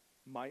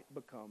 might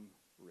become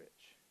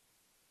rich."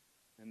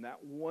 In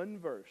that one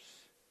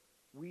verse,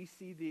 we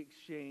see the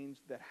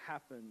exchange that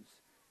happens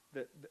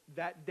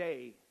that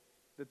day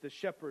that the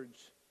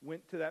shepherds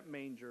went to that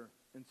manger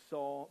and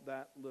saw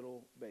that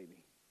little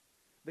baby.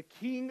 The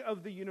King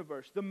of the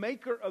universe, the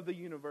maker of the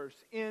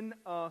universe in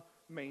a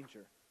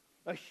manger.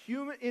 A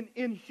human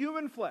in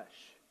human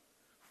flesh,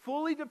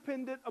 fully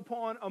dependent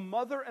upon a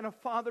mother and a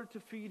father to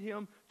feed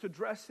him, to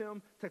dress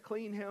him, to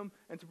clean him,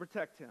 and to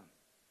protect him.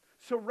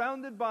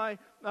 Surrounded by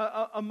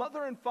a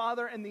mother and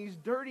father and these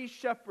dirty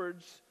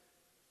shepherds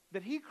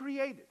that he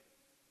created.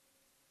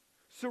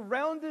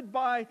 Surrounded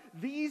by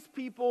these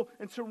people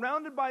and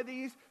surrounded by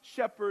these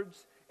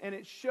shepherds, and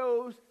it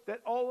shows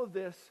that all of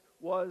this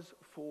was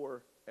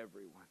for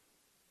everyone.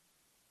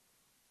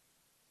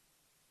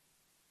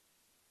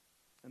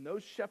 And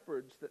those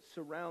shepherds that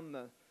surround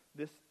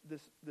this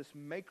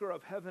maker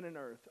of heaven and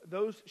earth,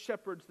 those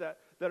shepherds that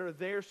are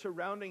there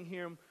surrounding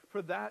him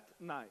for that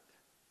night,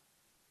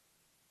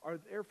 are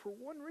there for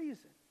one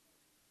reason.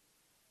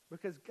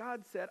 Because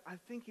God said, I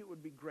think it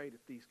would be great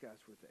if these guys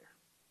were there.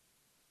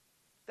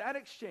 That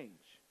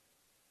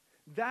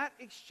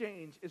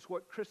exchange is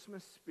what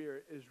Christmas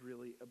spirit is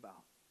really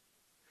about.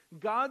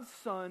 God's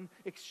Son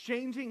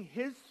exchanging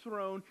His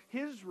throne,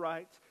 His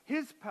rights,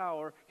 His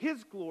power,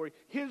 His glory,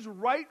 His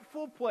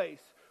rightful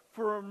place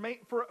for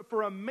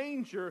a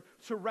manger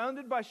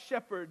surrounded by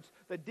shepherds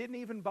that didn't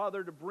even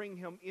bother to bring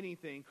Him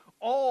anything,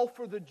 all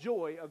for the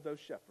joy of those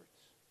shepherds.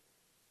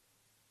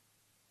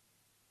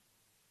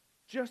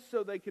 Just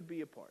so they could be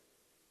a part.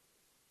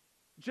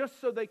 Just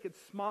so they could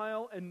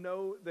smile and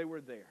know they were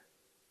there.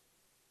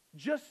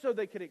 Just so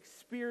they could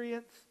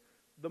experience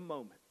the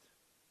moment.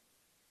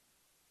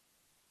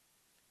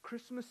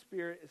 Christmas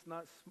spirit is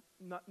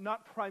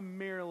not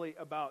primarily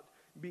about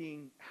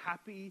being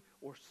happy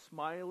or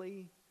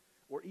smiley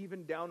or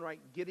even downright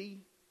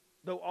giddy,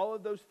 though all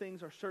of those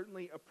things are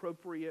certainly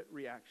appropriate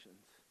reactions.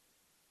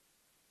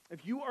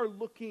 If you are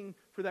looking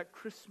for that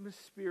Christmas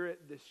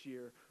spirit this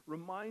year,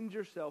 remind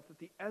yourself that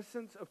the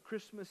essence of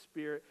Christmas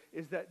spirit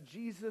is that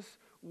Jesus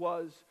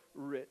was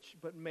rich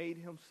but made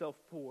himself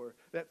poor,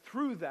 that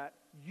through that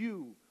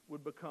you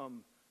would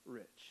become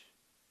rich.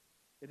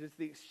 It is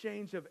the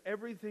exchange of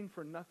everything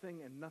for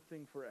nothing and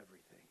nothing for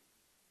everything.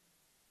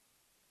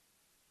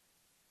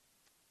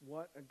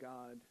 What a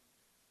God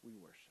we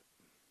worship.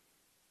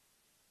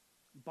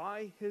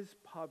 By his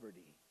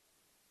poverty,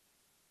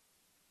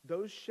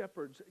 those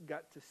shepherds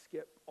got to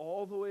skip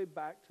all the way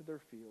back to their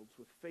fields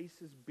with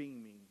faces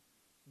beaming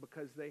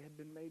because they had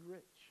been made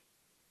rich,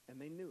 and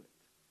they knew it.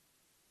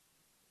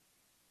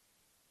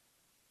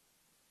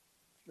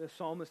 The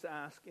psalmist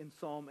asks in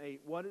Psalm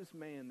 8, "What is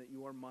man that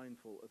you are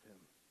mindful of him?"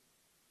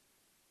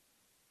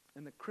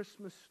 And the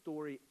Christmas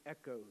story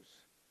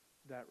echoes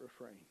that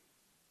refrain.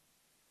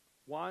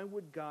 Why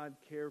would God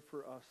care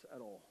for us at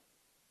all?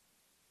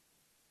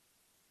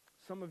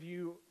 Some of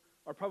you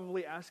are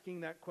probably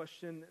asking that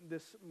question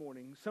this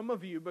morning. Some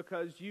of you,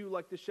 because you,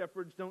 like the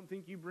shepherds, don't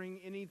think you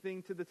bring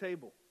anything to the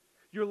table.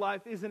 Your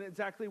life isn't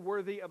exactly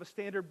worthy of a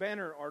Standard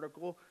Banner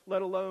article,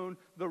 let alone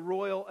the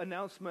royal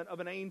announcement of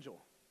an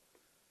angel.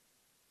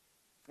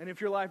 And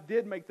if your life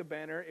did make the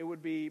banner, it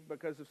would be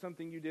because of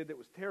something you did that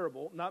was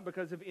terrible, not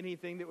because of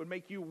anything that would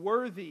make you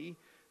worthy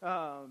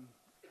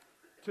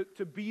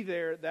to be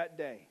there that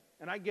day.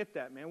 And I get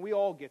that, man. We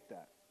all get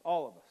that.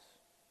 All of us.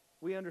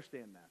 We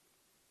understand that.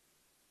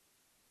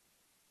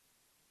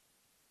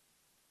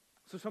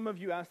 So some of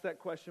you ask that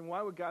question,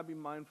 why would God be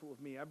mindful of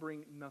me? I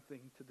bring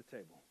nothing to the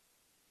table.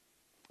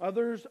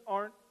 Others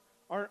aren't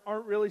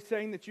really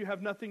saying that you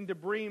have nothing to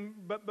bring,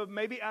 but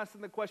maybe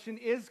asking the question,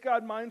 is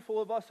God mindful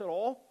of us at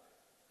all?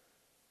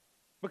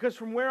 Because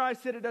from where I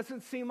sit, it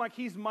doesn't seem like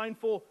he's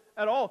mindful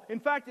at all. In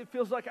fact, it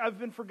feels like I've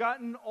been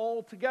forgotten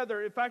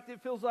altogether. In fact,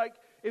 it feels like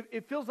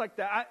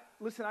that.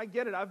 Listen, I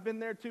get it. I've been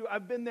there too.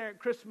 I've been there at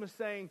Christmas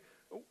saying,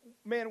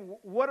 man,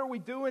 what are we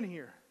doing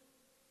here?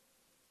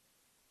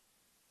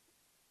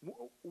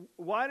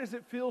 Why does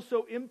it feel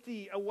so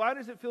empty? Why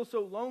does it feel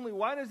so lonely?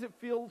 Why does it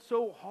feel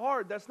so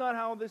hard? That's not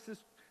how it's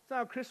not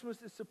how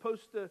Christmas is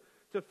supposed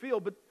to feel.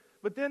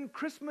 But then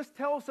Christmas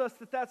tells us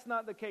that that's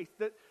not the case,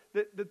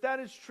 that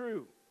is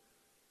true.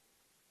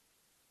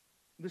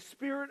 The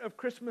spirit of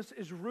Christmas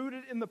is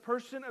rooted in the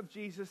person of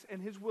Jesus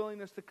and his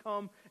willingness to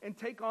come and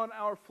take on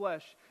our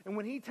flesh. And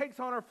when he takes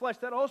on our flesh,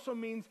 that also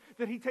means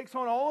that he takes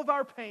on all of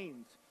our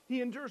pains.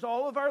 He endures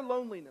all of our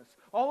loneliness,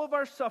 all of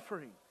our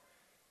suffering,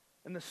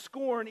 and the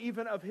scorn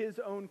even of his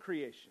own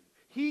creation.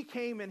 He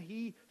came and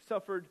he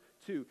suffered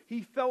too.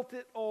 He felt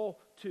it all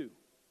too.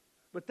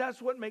 But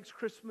that's what makes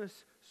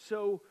Christmas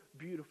so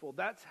beautiful.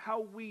 That's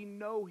how we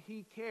know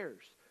he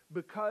cares,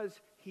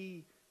 because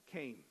he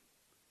came.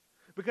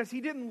 Because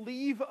he didn't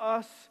leave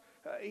us.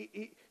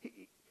 He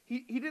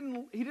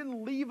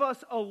didn't leave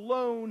us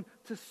alone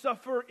to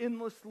suffer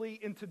endlessly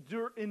and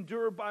to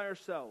endure by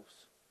ourselves.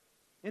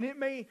 And it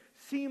may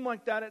seem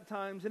like that at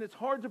times, and it's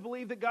hard to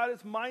believe that God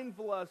is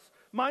mindful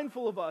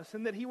of us,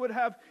 and that he would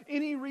have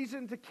any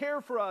reason to care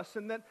for us,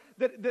 and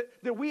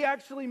that we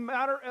actually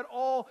matter at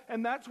all.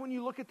 And that's when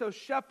you look at those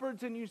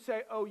shepherds and you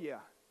say, oh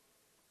yeah,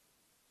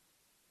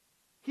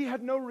 he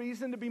had no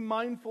reason to be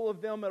mindful of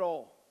them at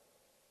all.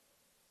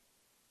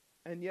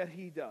 And yet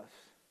he does.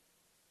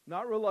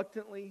 Not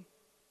reluctantly,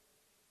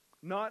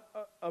 not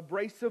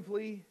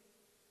abrasively,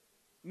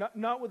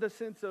 not with a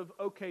sense of,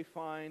 okay,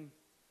 fine,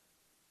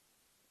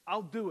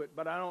 I'll do it,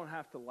 but I don't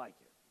have to like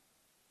it.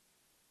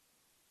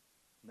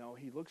 No,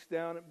 he looks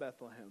down at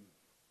Bethlehem.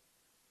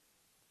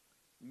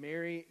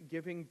 Mary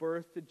giving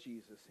birth to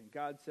Jesus. And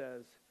God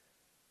says,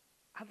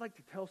 I'd like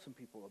to tell some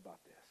people about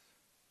this.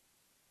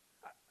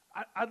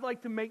 I'd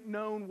like to make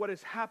known what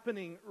is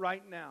happening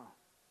right now.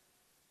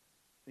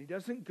 And he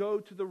doesn't go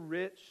to the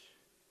rich,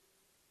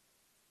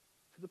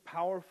 to the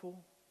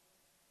powerful,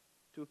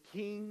 to a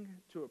king,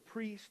 to a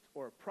priest,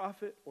 or a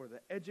prophet, or the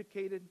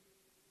educated.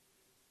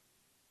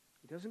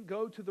 He doesn't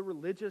go to the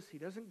religious. He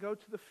doesn't go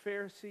to the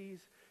Pharisees.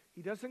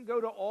 He doesn't go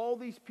to all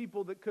these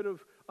people that could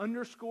have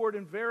underscored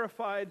and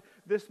verified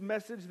this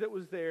message that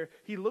was there.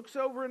 He looks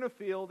over in a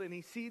field and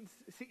he sees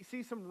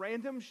some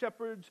random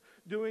shepherds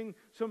doing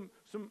some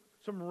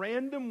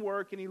random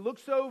work. And he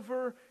looks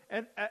over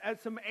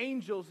at some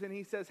angels and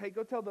he says, hey,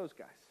 go tell those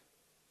guys.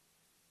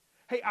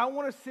 Hey, I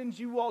want to send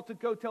you all to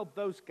go tell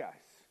those guys.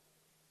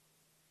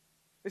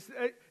 It's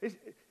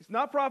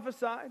not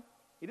prophesied.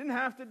 He didn't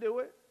have to do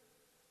it.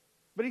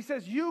 But he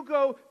says, you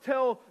go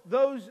tell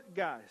those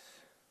guys.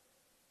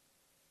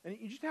 And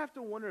you just have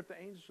to wonder if the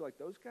angels are like,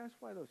 those guys?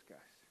 Why those guys?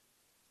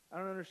 I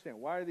don't understand.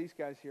 Why are these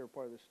guys here a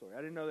part of the story? I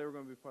didn't know they were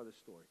going to be part of the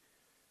story.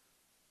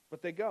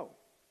 But they go.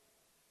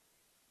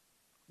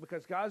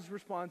 Because God's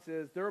response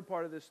is, they're a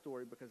part of this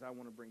story because I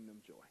want to bring them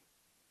joy.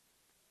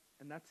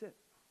 And that's it.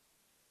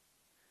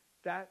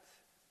 That's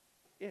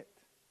it.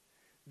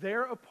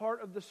 They're a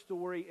part of the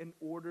story in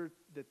order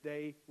that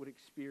they would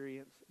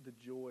experience the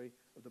joy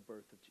of the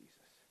birth of Jesus.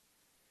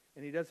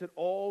 And he does it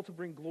all to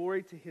bring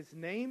glory to his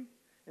name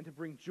and to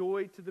bring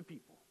joy to the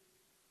people.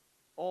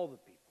 All the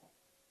people.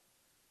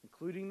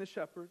 Including the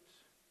shepherds.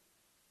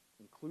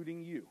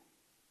 Including you.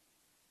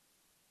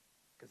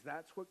 Because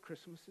that's what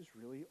Christmas is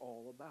really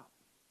all about.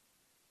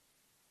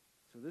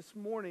 So this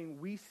morning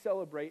we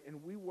celebrate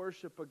and we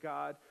worship a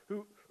God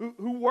who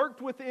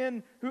worked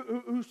within,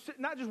 who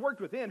not just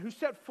worked within, who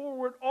set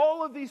forward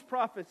all of these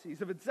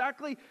prophecies of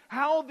exactly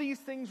how these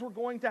things were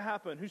going to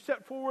happen, who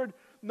set forward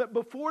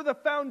before the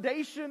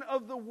foundation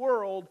of the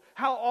world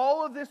how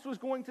all of this was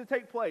going to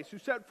take place, who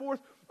set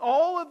forth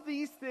all of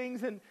these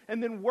things and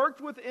then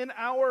worked within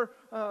our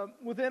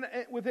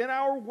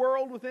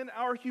world, within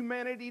our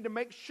humanity to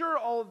make sure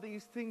all of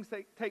these things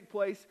take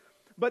place.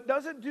 But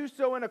doesn't do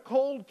so in a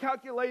cold,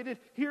 calculated,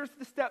 here's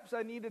the steps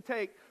I need to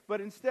take.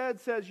 But instead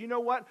says, you know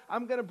what?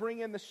 I'm going to bring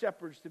in the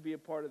shepherds to be a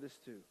part of this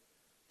too.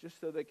 Just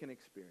so they can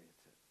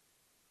experience it.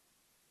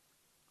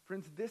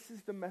 Friends, this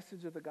is the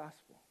message of the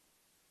gospel.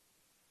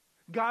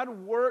 God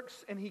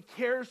works and he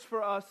cares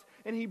for us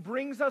and he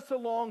brings us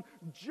along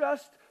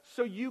just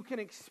so you can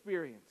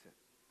experience it.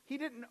 He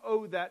didn't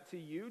owe that to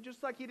you,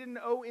 just like he didn't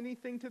owe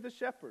anything to the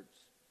shepherds.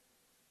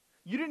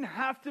 You didn't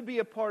have to be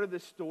a part of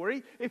this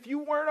story. If you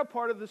weren't a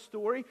part of the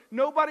story,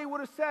 nobody would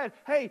have said,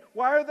 hey,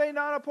 why are they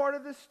not a part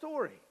of this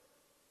story?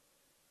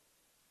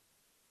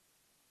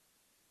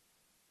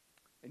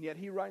 And yet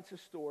he writes a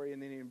story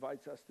and then he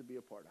invites us to be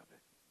a part of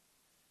it.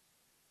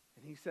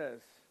 And he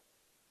says,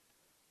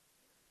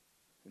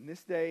 in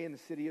this day in the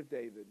city of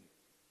David,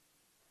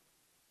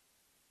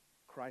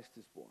 Christ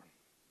is born.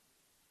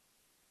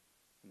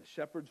 And the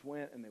shepherds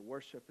went and they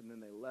worshiped and then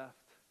they left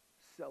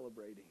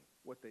celebrating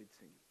what they'd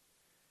seen.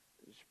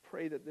 Just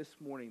pray that this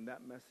morning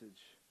that message,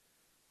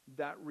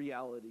 that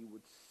reality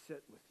would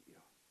sit with you.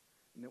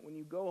 And that when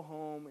you go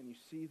home and you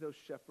see those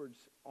shepherds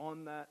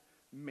on that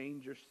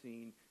manger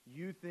scene,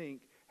 you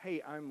think,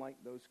 hey, I'm like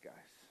those guys.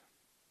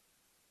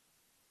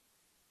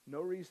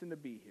 No reason to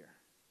be here,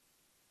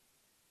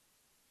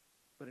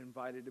 but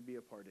invited to be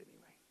a part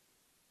anyway.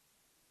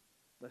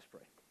 Let's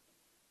pray.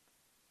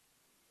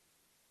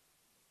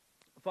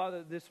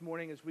 Father, this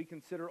morning as we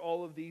consider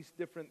all of these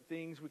different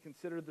things, we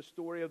consider the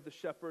story of the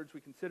shepherds,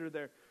 we consider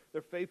their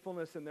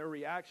faithfulness and their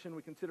reaction,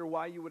 we consider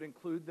why you would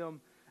include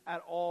them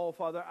at all.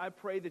 Father, I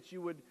pray that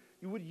you would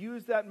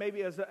use that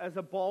maybe as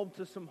a balm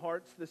to some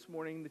hearts this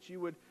morning, that you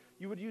would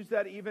use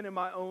that even in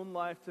my own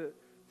life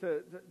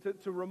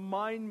to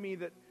remind me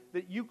that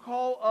you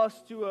call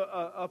us to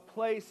a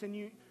place and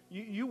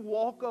you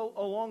walk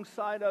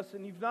alongside us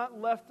and you've not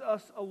left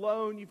us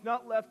alone, you've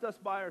not left us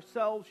by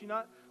ourselves, you've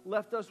not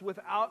left us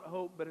without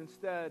hope, but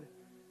instead,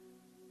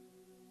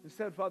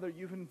 Father,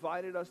 you've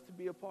invited us to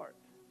be a part.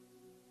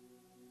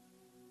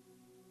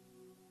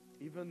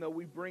 Even though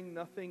we bring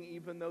nothing,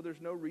 even though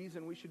there's no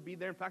reason we should be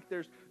there. In fact,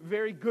 there's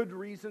very good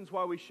reasons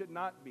why we should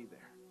not be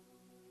there.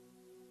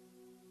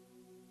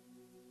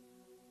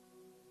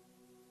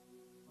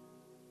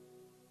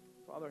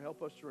 Father,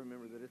 help us to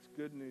remember that it's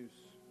good news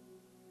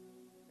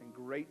and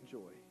great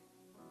joy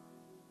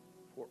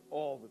for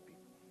all the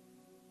people,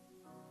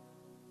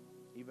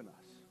 even us.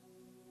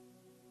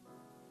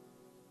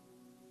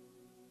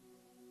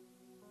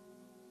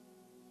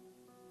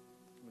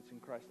 It's in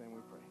Christ's name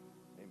we pray.